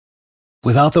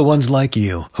Without the ones like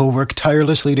you, who work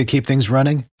tirelessly to keep things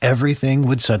running, everything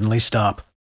would suddenly stop.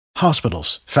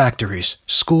 Hospitals, factories,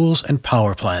 schools, and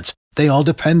power plants, they all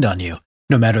depend on you.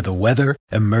 No matter the weather,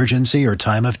 emergency, or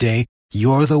time of day,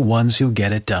 you're the ones who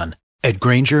get it done. At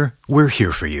Grainger, we're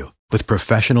here for you with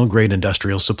professional-grade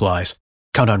industrial supplies.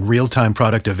 Count on real-time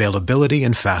product availability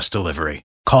and fast delivery.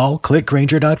 Call, click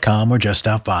Grainger.com, or just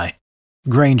stop by.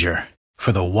 Grainger,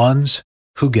 for the ones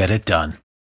who get it done.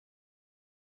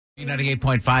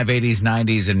 98.5, 80s,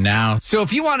 90s, and now. So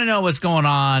if you want to know what's going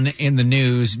on in the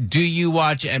news, do you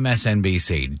watch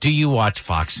MSNBC? Do you watch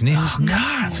Fox News? Oh,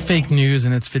 God, it's fake news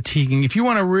and it's fatiguing. If you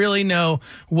want to really know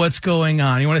what's going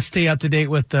on, you want to stay up to date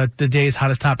with the day's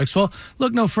hottest topics, well,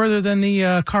 look no further than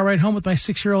the car ride home with my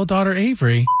 6-year-old daughter,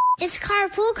 Avery. It's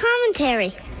Carpool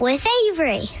Commentary with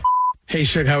Avery. Hey,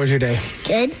 Shug, how was your day?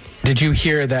 Good. Did you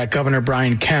hear that Governor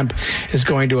Brian Kemp is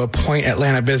going to appoint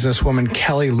Atlanta businesswoman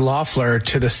Kelly Loeffler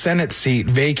to the Senate seat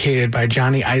vacated by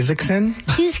Johnny Isaacson?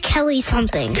 Who's Kelly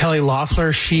something? Kelly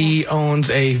Loeffler, she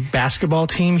owns a basketball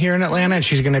team here in Atlanta, and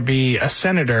she's going to be a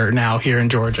senator now here in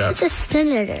Georgia. What's a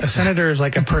senator? A senator is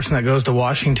like a person that goes to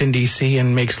Washington, D.C.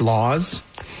 and makes laws.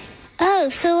 Oh,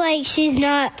 so like she's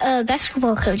not a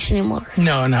basketball coach anymore.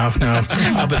 No.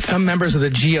 But some members of the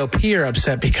GOP are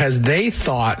upset because they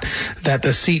thought that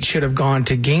the seat should have gone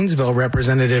to Gainesville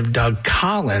Representative Doug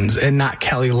Collins and not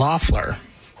Kelly Loeffler.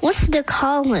 What's Doug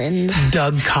Collins?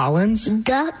 Doug Collins?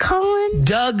 Doug Collins?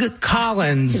 Doug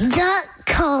Collins. Doug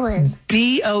Collins.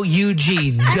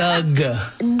 D-O-U-G. Doug.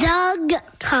 Doug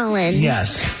Collins.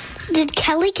 Yes. Did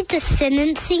Kelly get the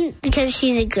sentencing because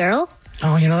she's a girl?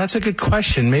 Oh, that's a good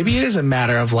question. Maybe it is a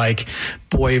matter of like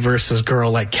boy versus girl,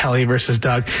 like Kelly versus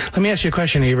Doug. Let me ask you a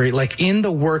question, Avery. Like in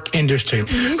the work industry,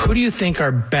 who do you think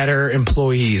are better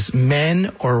employees,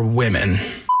 men or women?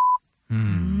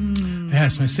 I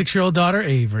asked my 6-year-old daughter,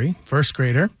 Avery, first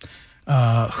grader,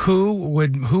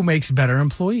 who makes better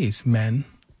employees, men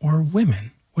or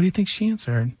women? What do you think she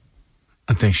answered?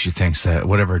 I think she thinks that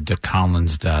whatever Doug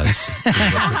Collins does. Doug!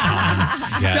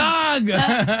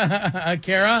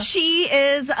 Kara? She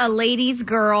is a ladies'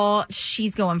 girl.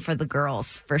 She's going for the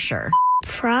girls, for sure.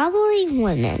 Probably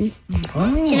women.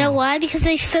 Oh. You know why? Because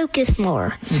they focus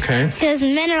more. Okay. Because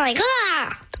men are like,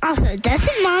 ah! Also,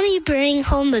 doesn't Mommy bring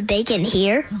home the bacon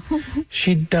here?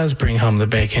 She does bring home the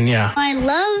bacon, yeah. I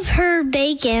love her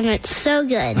bacon. It's so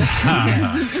good.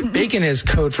 Bacon is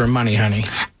code for money, honey.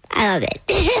 I love it.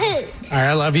 All right,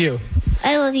 I love you.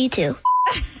 I love you too.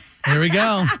 Here we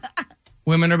go.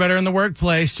 Women are better in the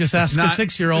workplace. Just ask a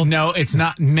 6-year-old. No, it's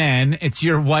not men. It's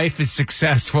your wife is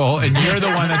successful, and you're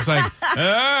the one that's like,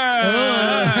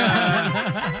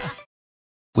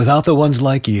 Without the ones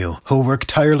like you, who work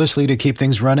tirelessly to keep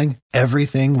things running,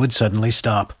 everything would suddenly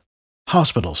stop.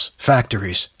 Hospitals,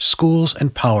 factories, schools,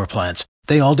 and power plants,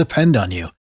 they all depend on you.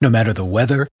 No matter the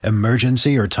weather,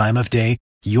 emergency, or time of day,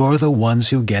 you're the ones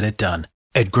who get it done.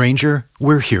 At Grainger,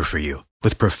 we're here for you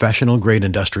with professional-grade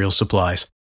industrial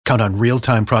supplies. Count on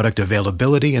real-time product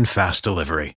availability and fast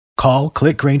delivery. Call,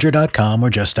 click Grainger.com, or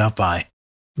just stop by.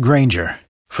 Grainger,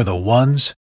 for the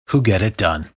ones who get it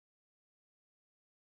done.